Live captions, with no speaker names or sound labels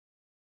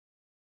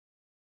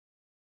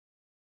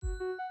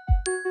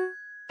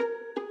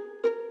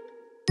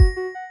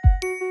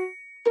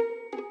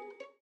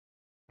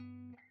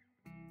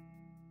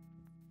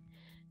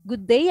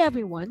Good day,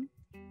 everyone.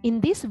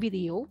 In this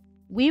video,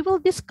 we will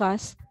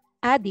discuss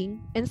adding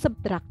and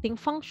subtracting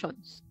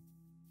functions.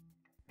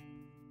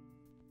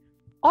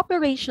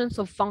 Operations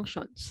of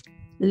functions.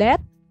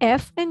 Let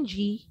f and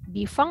g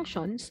be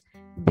functions.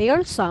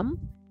 Their sum,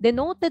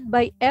 denoted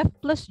by f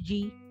plus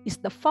g, is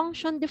the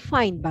function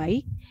defined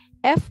by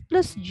f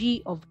plus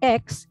g of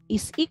x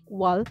is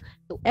equal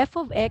to f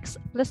of x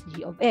plus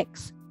g of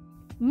x,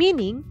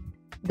 meaning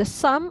the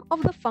sum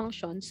of the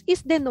functions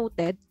is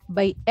denoted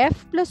by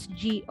f plus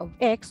g of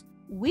x,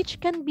 which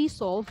can be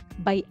solved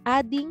by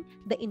adding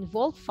the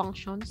involved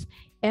functions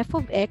f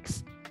of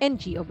x and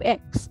g of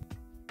x.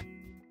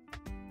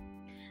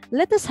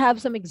 Let us have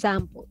some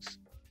examples.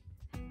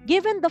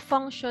 Given the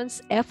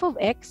functions f of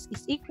x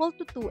is equal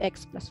to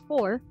 2x plus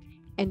 4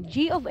 and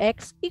g of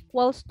x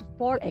equals to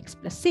 4x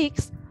plus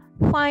 6,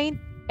 find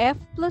f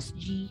plus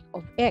g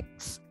of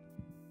x.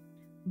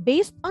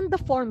 Based on the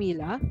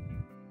formula,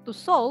 to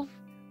solve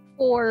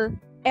for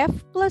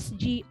f plus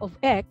g of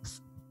x,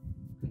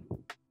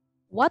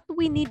 what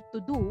we need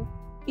to do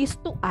is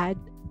to add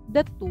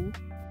the two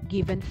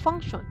given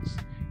functions,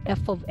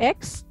 f of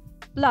x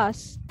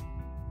plus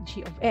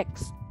g of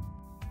x.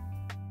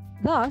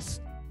 Thus,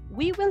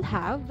 we will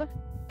have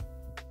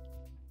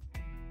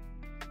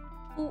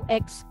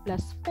 2x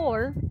plus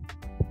 4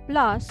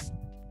 plus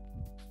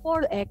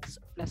 4x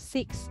plus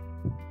 6.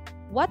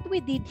 What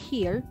we did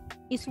here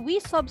is we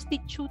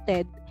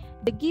substituted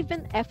the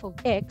given f of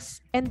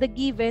x and the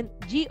given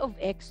g of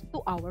x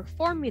to our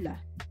formula.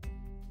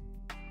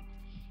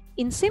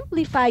 In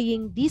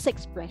simplifying this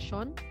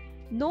expression,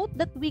 note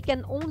that we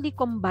can only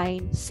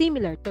combine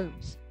similar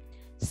terms.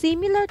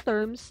 Similar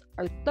terms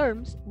are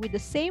terms with the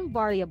same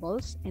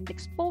variables and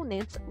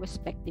exponents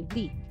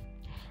respectively.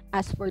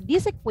 As for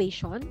this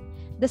equation,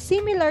 the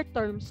similar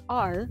terms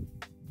are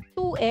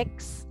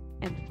 2x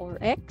and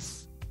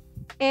 4x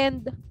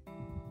and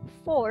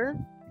 4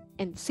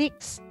 and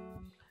 6.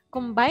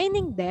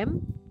 Combining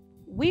them,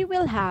 we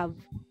will have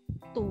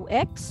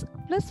 2x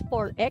plus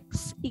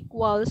 4x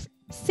equals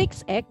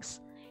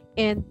 6x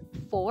and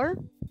 4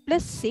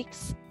 plus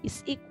 6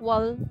 is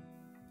equal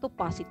to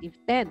positive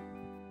 10.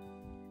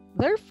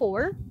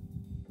 Therefore,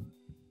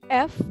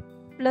 f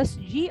plus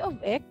g of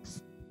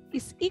x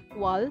is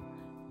equal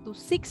to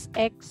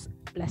 6x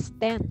plus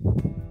 10.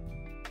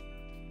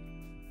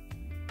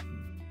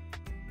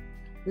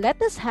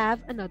 Let us have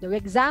another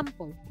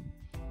example.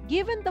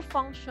 Given the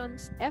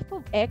functions f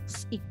of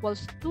x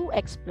equals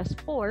 2x plus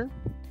 4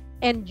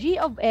 and g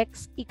of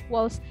x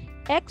equals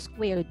x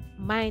squared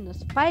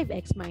minus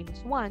 5x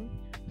minus 1,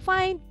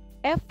 find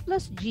f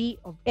plus g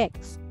of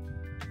x.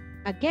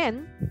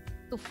 Again,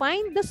 to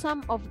find the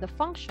sum of the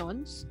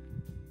functions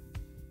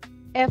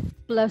f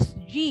plus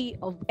g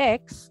of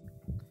x,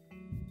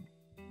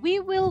 we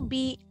will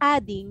be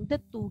adding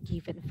the two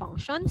given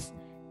functions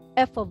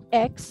f of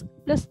x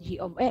plus g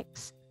of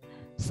x.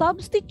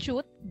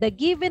 Substitute the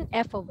given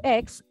f of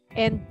x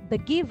and the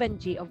given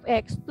g of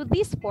x to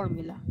this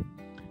formula.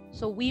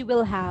 So we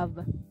will have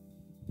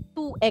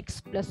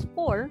 2x plus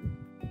 4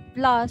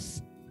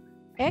 plus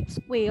x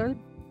squared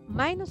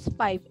minus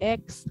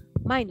 5x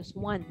minus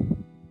 1.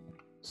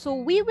 So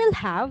we will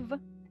have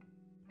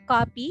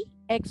copy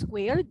x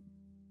squared,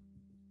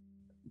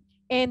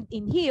 and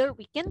in here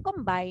we can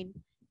combine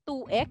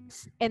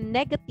 2x and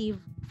negative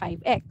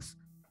 5x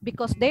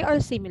because they are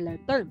similar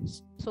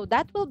terms. So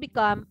that will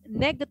become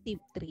negative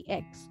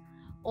 3x.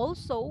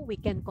 Also, we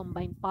can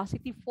combine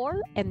positive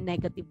 4 and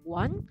negative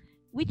 1,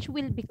 which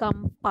will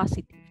become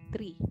positive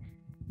 3.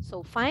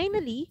 So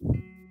finally,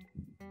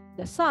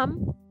 the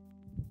sum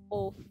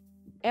of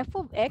f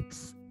of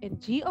x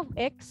and g of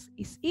x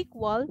is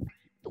equal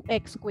to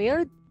x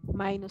squared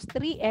minus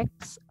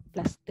 3x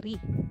plus 3.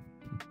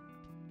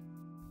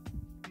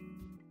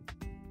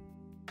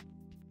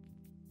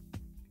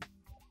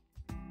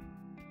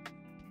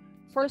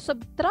 For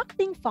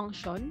subtracting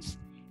functions,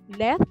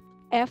 let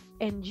f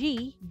and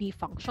g be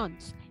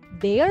functions.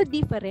 Their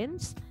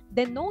difference,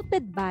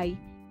 denoted by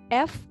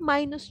f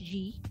minus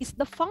g, is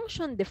the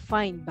function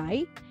defined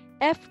by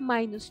f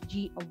minus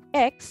g of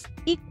x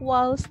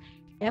equals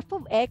f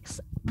of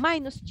x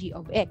minus g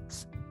of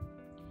x.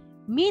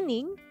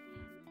 Meaning,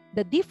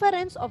 the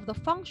difference of the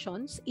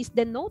functions is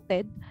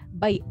denoted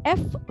by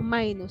f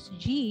minus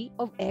g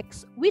of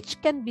x,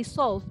 which can be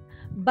solved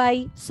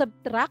by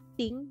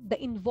subtracting the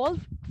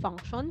involved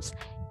functions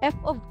f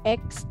of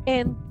x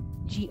and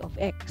g of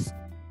x.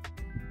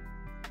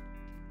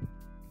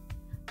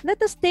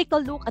 Let us take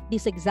a look at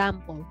this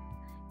example.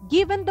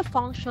 Given the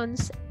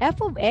functions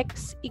f of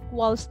x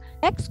equals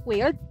x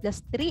squared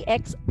plus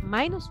 3x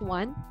minus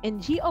 1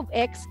 and g of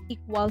x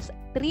equals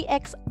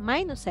 3x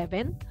minus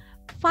 7,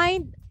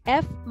 find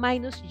f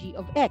minus g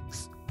of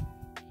x.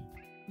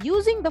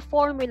 Using the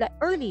formula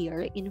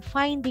earlier in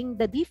finding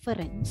the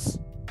difference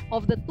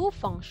of the two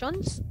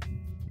functions,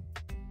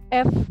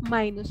 f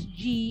minus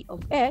g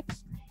of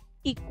x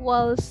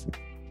equals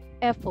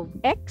f of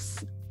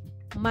x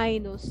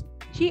minus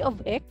g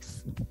of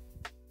x.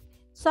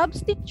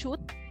 Substitute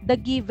the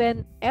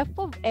given f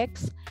of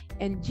x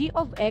and g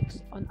of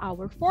x on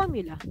our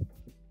formula.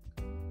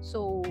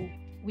 So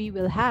we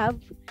will have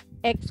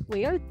x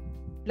squared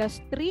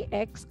plus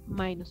 3x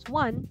minus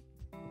 1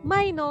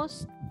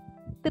 minus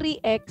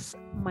 3x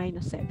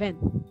minus 7.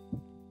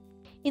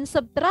 In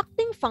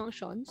subtracting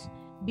functions,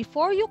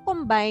 before you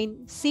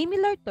combine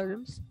similar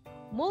terms,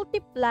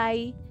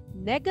 multiply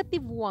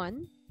negative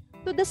 1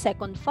 to the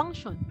second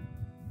function.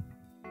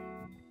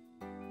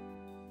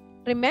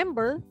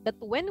 Remember that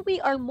when we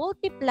are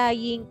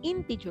multiplying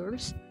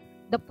integers,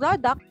 the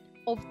product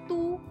of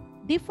two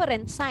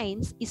different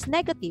signs is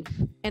negative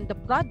and the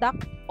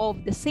product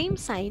of the same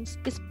signs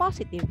is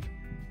positive.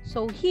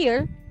 So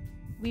here,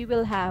 we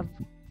will have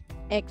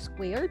x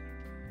squared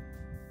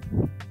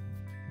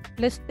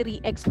plus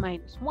 3x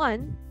minus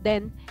 1,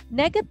 then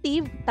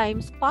negative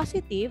times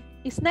positive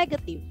is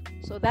negative.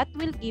 So that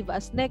will give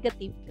us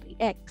negative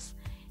 3x.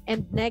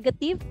 And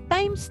negative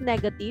times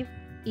negative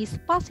is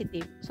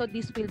positive. So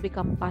this will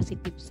become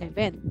positive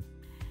 7.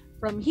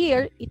 From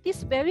here, it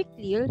is very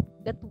clear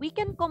that we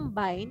can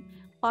combine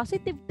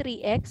positive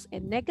 3x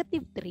and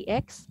negative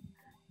 3x,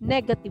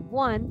 negative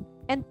 1,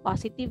 and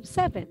positive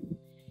 7.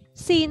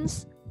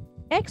 Since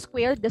x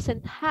squared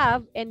doesn't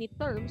have any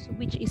terms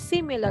which is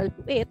similar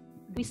to it,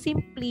 we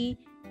simply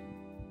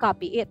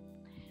copy it.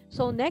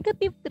 So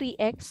negative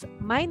 3x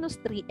minus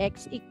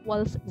 3x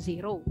equals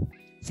 0.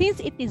 Since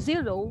it is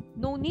 0,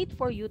 no need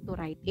for you to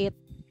write it.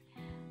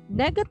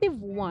 Negative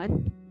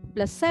 1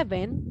 plus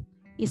 7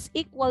 is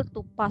equal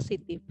to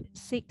positive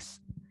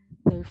 6.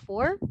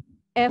 Therefore,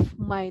 f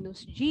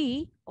minus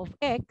g of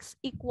x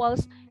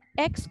equals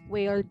x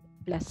squared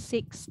plus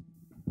 6.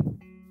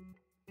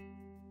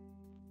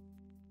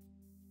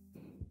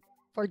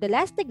 For the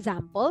last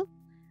example,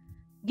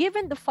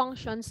 given the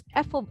functions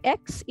f of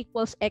x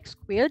equals x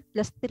squared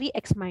plus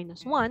 3x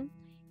minus 1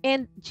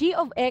 and g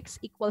of x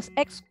equals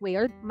x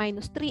squared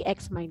minus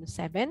 3x minus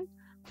 7,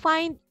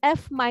 find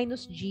f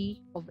minus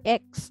g of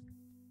x.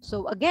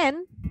 So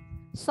again,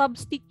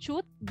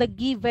 substitute the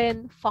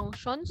given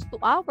functions to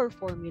our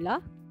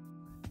formula.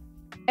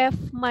 F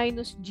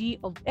minus g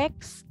of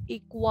x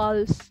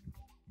equals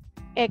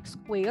x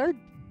squared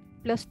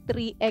plus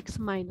 3x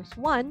minus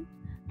 1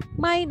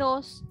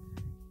 minus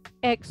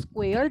x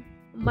squared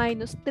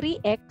minus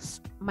 3x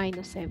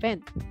minus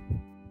 7.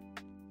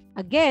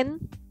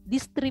 Again,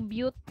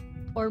 distribute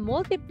or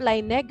multiply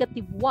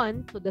negative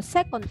 1 to the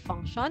second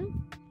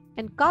function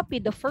and copy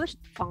the first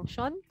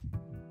function.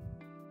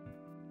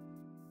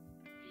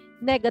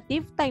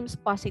 Negative times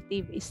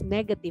positive is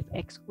negative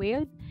x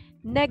squared.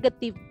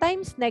 Negative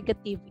times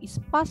negative is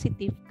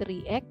positive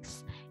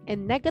 3x.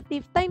 And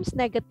negative times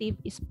negative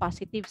is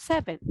positive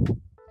 7.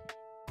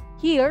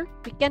 Here,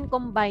 we can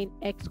combine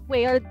x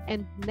squared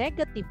and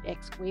negative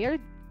x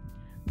squared.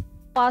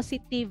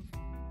 Positive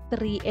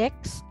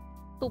 3x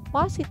to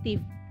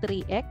positive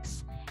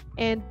 3x.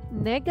 And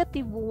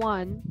negative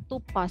 1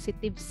 to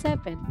positive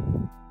 7.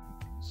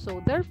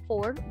 So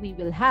therefore, we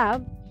will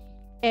have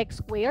x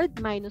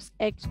squared minus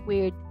x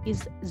squared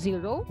is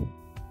 0.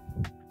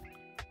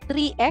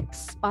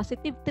 3x,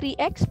 positive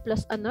 3x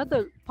plus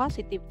another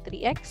positive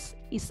 3x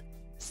is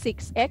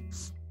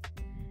 6x.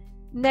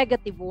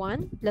 Negative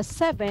 1 plus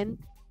 7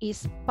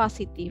 is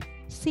positive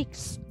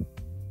 6.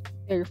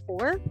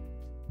 Therefore,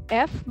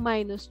 f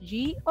minus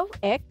g of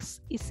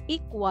x is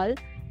equal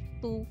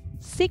to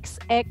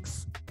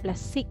 6x plus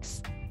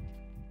 6.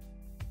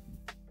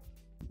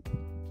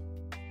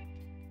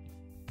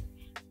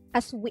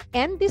 As we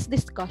end this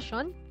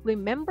discussion,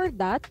 remember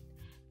that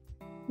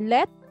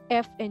let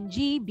f and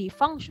g be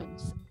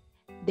functions.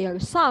 Their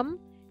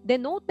sum,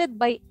 denoted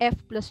by f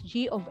plus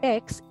g of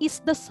x, is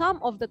the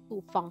sum of the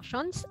two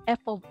functions f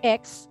of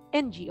x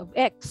and g of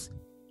x.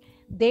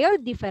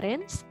 Their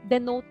difference,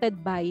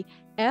 denoted by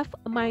f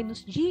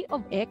minus g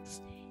of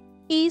x,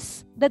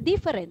 is the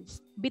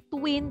difference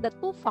between the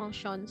two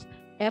functions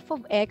f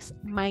of x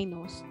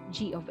minus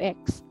g of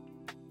x.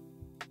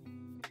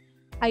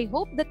 I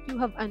hope that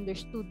you have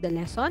understood the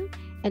lesson,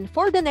 and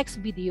for the next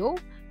video,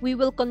 we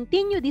will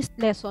continue this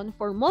lesson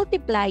for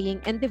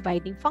multiplying and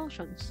dividing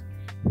functions.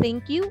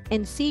 Thank you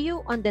and see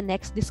you on the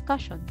next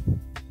discussion.